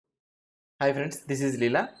Hi friends, this is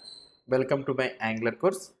Leela. Welcome to my Angular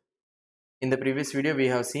course. In the previous video, we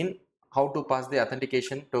have seen how to pass the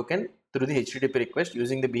authentication token through the HTTP request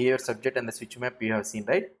using the behavior subject and the switch map we have seen,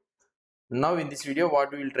 right? Now in this video,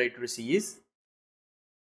 what we will try to see is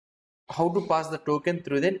how to pass the token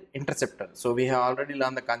through the interceptor. So we have already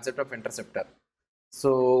learned the concept of interceptor.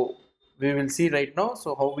 So we will see right now.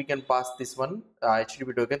 So how we can pass this one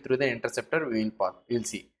HTTP token through the interceptor, we will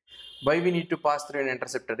see. Why we need to pass through an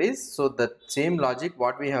interceptor is, so the same logic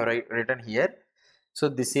what we have written here, so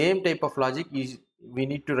the same type of logic is we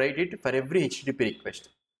need to write it for every HTTP request.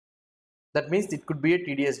 That means it could be a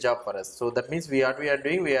tedious job for us. So that means we are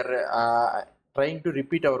trying to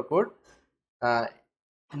repeat our code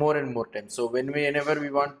more and more times. So whenever we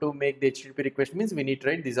want to make the HTTP request, means we need to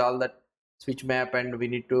write this all that switch map, and we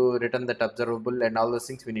need to return that observable and all those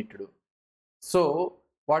things we need to do. So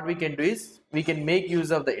what we can do is we can make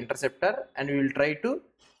use of the interceptor, and we will try to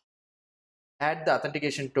add the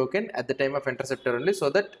authentication token at the time of interceptor only, so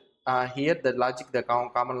that here the logic, the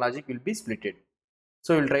common logic will be splitted.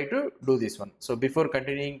 So we'll try to do this one. So before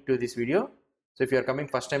continuing to this video, so if you are coming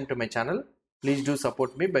first time to my channel, please do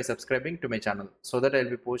support me by subscribing to my channel, so that I'll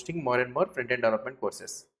be posting more and more front-end development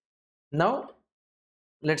courses. Now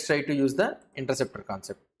let's try to use the interceptor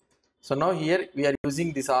concept. So now here we are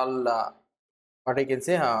using this all what I can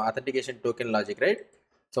say authentication token logic, right?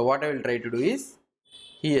 So what I will try to do is,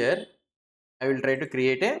 here I will try to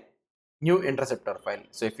create a new interceptor file.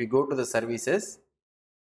 So if you go to the services,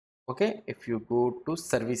 okay, if you go to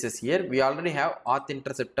services, here we already have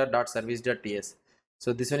authinterceptor.service.ts.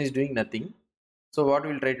 So this one is doing nothing. So what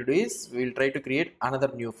we will try to do is, we will try to create another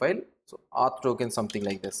new file. So auth token, something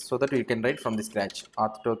like this, so that we can write from the scratch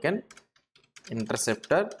auth token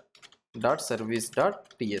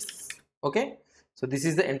interceptor.service.ts. okay. So this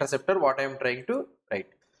is the interceptor what I am trying to write.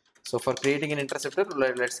 So for creating an interceptor,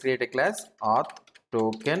 let's create a class auth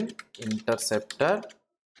token interceptor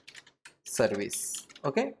service.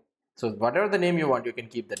 Okay. So whatever the name you want, you can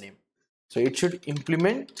keep the name. So it should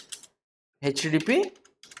implement HTTP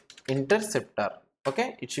interceptor.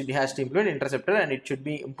 Okay. It has to implement interceptor, and it should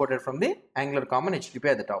be imported from the Angular common HTTP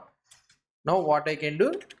at the top. Now what I can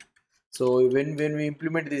do, so when we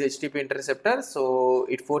implement this HTTP interceptor, so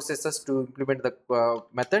it forces us to implement the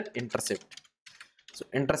method intercept. So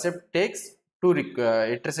intercept takes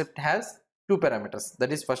intercept has two parameters.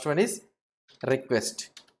 That is, first one is request.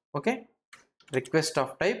 Okay, request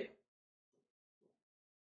of type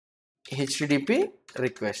HTTP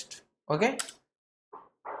request. Okay,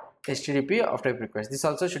 HTTP of type request. This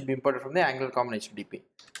also should be imported from the Angular common HTTP.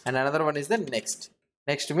 And another one is the next.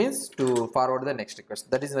 Next means to forward the next request.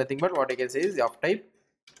 That is nothing but what I can say is of type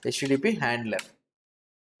HTTP handler.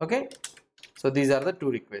 Okay, so these are the two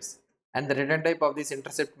requests, and the return type of this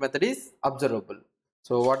intercept method is observable.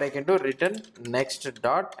 So what I can do, return next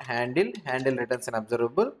dot handle returns an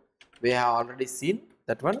observable. We have already seen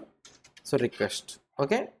that one. So request.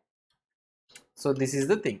 Okay, so this is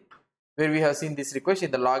the thing where we have seen this request in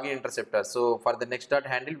the login interceptor. So for the next dot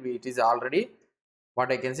handle, it is already, what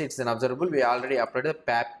I can say, it's an observable. We already applied the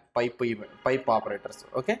pipe operators.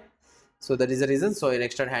 Okay, so that is the reason. So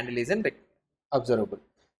next dot handle is an observable.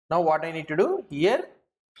 Now what I need to do here,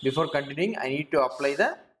 before continuing, I need to apply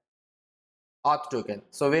the auth token.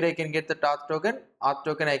 So where I can get the auth token? Auth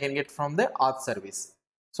token I can get from the auth service.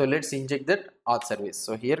 So let's inject that auth service.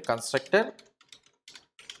 So here constructor,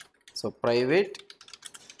 so private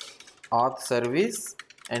auth service,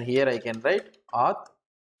 and here I can write auth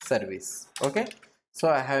service. Okay, so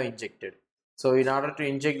I have injected. So in order to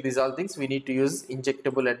inject these all things, we need to use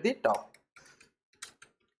injectable at the top.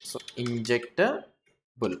 So injectable.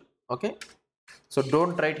 Okay, so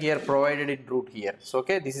don't write here provided in root here. So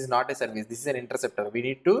okay, this is not a service, this is an interceptor. We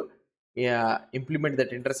need to implement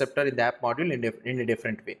that interceptor in the app module in a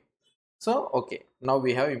different way. So okay, now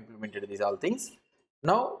we have implemented these all things.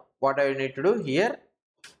 Now what I need to do here,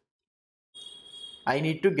 I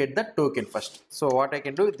need to get the token first. So what I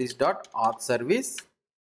can do, this dot auth service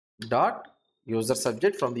dot user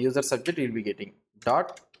subject, from the user subject you will be getting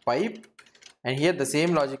dot pipe, and here the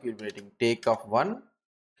same logic you will be getting take of one.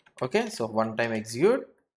 Okay, so one time execute,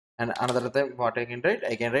 and another time what I can write,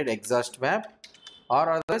 exhaust map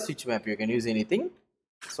or other switch map, you can use anything.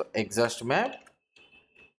 So exhaust map,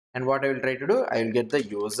 and what I will try to do, I will get the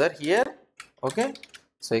user here. Okay,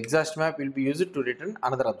 so exhaust map will be used to return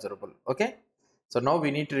another observable. Okay, so now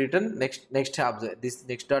we need to return this next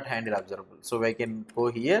dot handle observable. So I can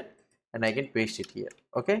go here and I can paste it here.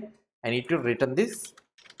 Okay, I need to return this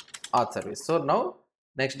auth service. So now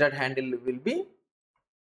next dot handle will be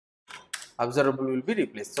observable will be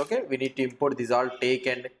replaced. Okay, we need to import these all take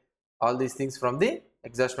and all these things from the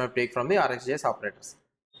exhaust map take from the RxJS operators.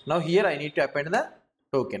 Now here I need to append the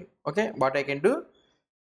token. Okay, what I can do,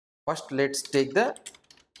 first let's take the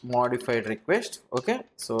modified request. Okay,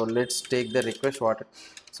 so let's take the request water.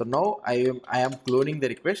 So now I am cloning the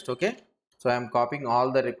request. Okay, so I am copying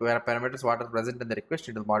all the parameters what are present in the request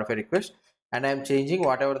into the modified request, and I am changing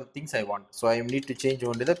whatever the things I want. So I need to change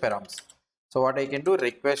only the params. So what I can do,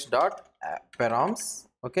 request dot params.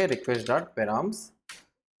 Okay, request dot params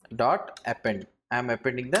dot append. I am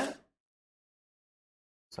appending the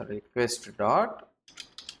request dot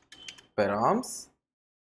params.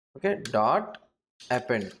 Okay, dot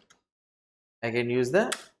append. I can use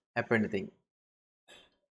the append thing.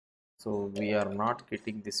 So we are not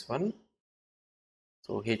getting this one.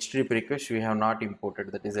 So HTTP request we have not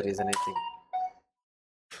imported. That is the reason I think.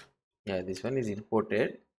 Yeah, this one is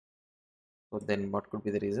imported. So then what could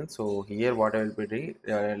be the reason? So here what I will be doing,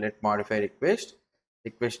 let modify request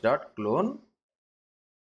dot clone.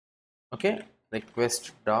 Okay,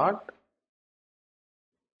 request dot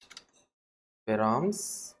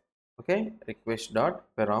params. Okay, request dot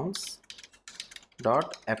params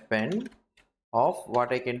dot append of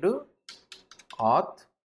what I can do, auth.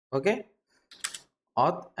 Okay,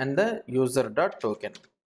 auth and the user dot token.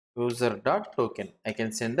 I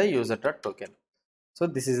can send the user dot token. So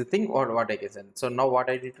this is the thing what I can send. So now what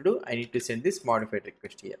I need to do, I need to send this modified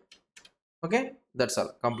request here. Okay, that's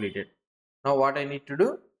all completed. Now what I need to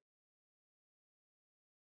do,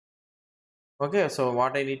 okay, so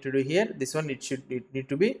what I need to do here, this one it need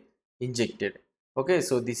to be injected. Okay,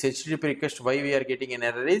 so this HTTP request, why we are getting an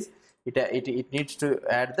error is it needs to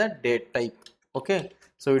add the date type. Okay,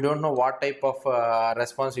 so we don't know what type of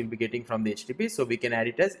response we'll be getting from the HTTP, so we can add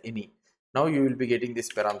it as any. Now you will be getting this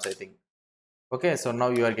params, I think. Okay, so now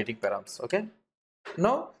you are getting params. Okay,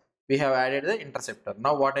 now we have added the interceptor.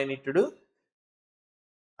 Now what I need to do,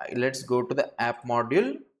 let's go to the app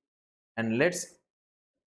module and let's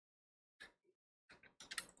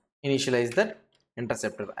initialize that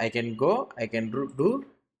interceptor. I can do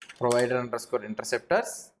provider underscore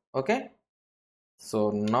interceptors. Okay,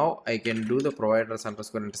 so now I can do the providers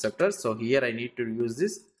underscore interceptors. So here I need to use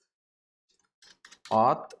this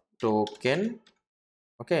auth token.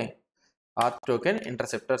 Okay, auth token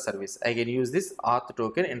interceptor service. I can use this auth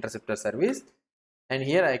token interceptor service, and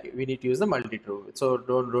here we need to use the multi-true. So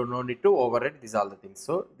no need to override these all the things.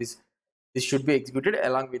 So this should be executed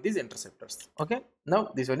along with these interceptors. Okay,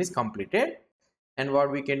 now this one is completed, and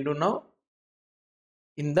what we can do now,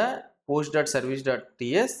 in the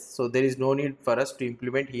post.service.ts, so there is no need for us to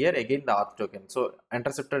implement here again the auth token. So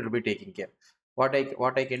interceptor will be taking care. What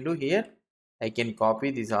I can do here, I can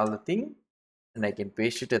copy this all the thing and I can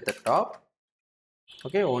paste it at the top.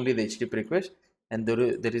 Okay, only the HTTP request, and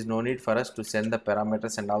there is no need for us to send the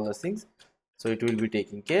parameters and all those things. So it will be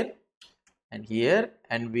taking care. And here,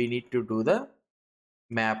 and we need to do the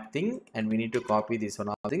map thing, and we need to copy this one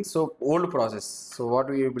all things. So old process. So what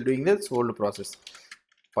we will be doing, this old process,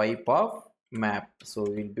 pipe of map. So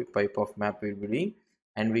will be pipe of map will be doing,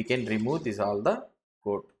 and we can remove this all the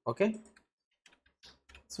code. Okay,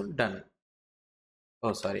 so done.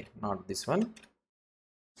 Oh sorry, not this one,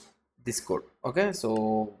 this code. Okay,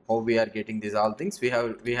 so how we are getting these all things, we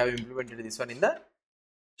have implemented this one in the,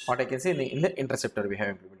 what I can say, in the interceptor we have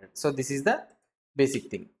implemented. So this is the basic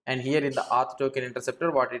thing. And here in the auth token interceptor,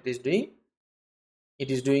 what it is doing, it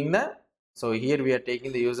is doing the, so here we are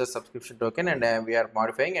taking the user subscription token and we are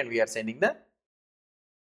modifying and we are sending the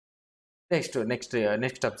next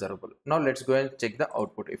observable. Now let's go and check the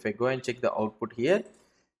output. If I go and check the output here,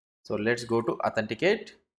 so let's go to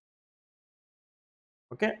authenticate.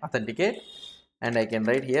 Okay, authenticate, and I can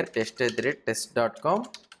write here test.com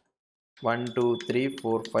 1 2 3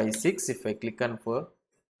 4 5 6. If I click on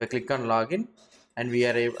login, and we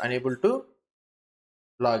are unable to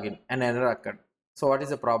log in, and an error occurred. So what is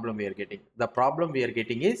the problem we are getting? The problem we are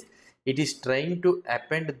getting is it is trying to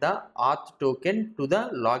append the auth token to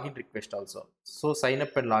the login request also. So sign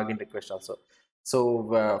up and login request also.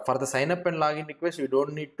 So for the sign up and login request, we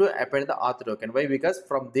don't need to append the auth token. Why? Because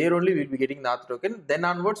from there only we will be getting the auth token. Then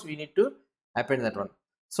onwards we need to append that one.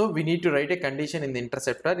 So we need to write a condition in the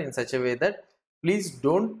interceptor in such a way that please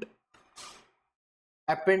don't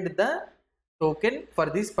append the token for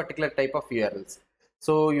this particular type of URLs.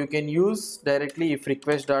 So you can use directly if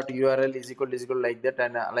request.url is equal like that,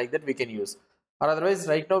 and like that we can use. Or otherwise,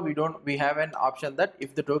 right now we have an option that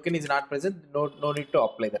if the token is not present, no need to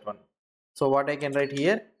apply that one. So what I can write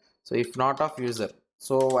here, so if not of user,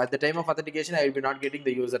 so at the time of authentication I will be not getting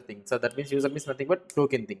the user thing. So that means user means nothing but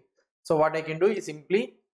token thing. So what I can do is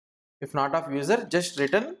simply, if not of user, just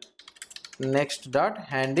return next dot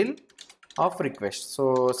handle of request.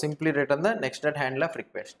 So simply return the next dot handle of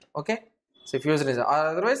request. Okay. So if user is, or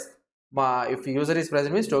otherwise, if user is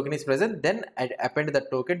present means token is present, then I append the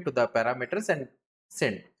token to the parameters and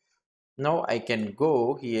send. Now I can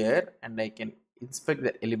go here and I can inspect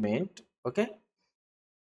the element. Okay.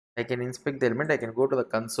 I can inspect the element. I can go to the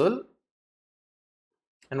console,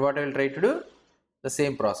 and what I will try to do, the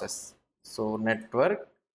same process. So network,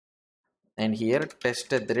 and here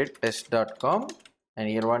test@test.com, and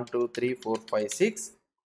here 1 2 3 4 5 6,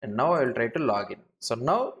 and now I will try to log in. So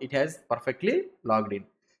now it has perfectly logged in,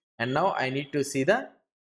 and now I need to see the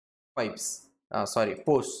pipes,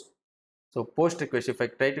 posts. So post request, if I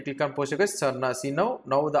try to click on post request, so now see, now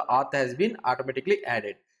the auth has been automatically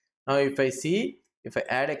added. Now if I see, if I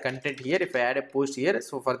add a content here, if I add a post here,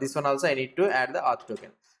 so for this one also I need to add the auth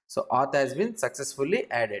token. So auth has been successfully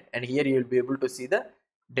added, and here you will be able to see the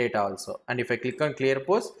data also. And if I click on clear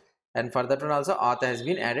post, and for that one also auth has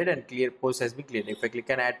been added and clear post has been cleared. If I click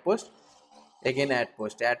on add post, again add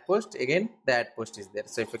post, again the add post is there.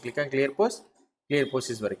 So if I click on clear post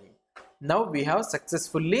is working. Now we have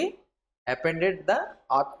successfully appended the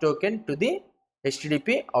auth token to the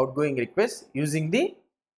HTTP outgoing request using the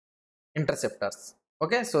interceptors.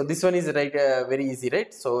 Okay, so this one is right, very easy,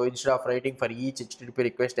 right? So instead of writing for each HTTP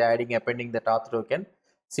request appending the auth token,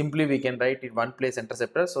 simply we can write in one place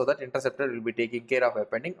interceptor, so that interceptor will be taking care of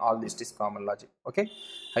appending all this is common logic. Okay,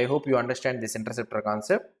 I hope you understand this interceptor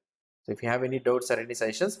concept. So if you have any doubts or any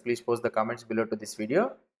suggestions, please post the comments below to this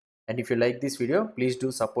video. And if you like this video, please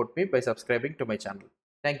do support me by subscribing to my channel.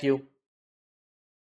 Thank you.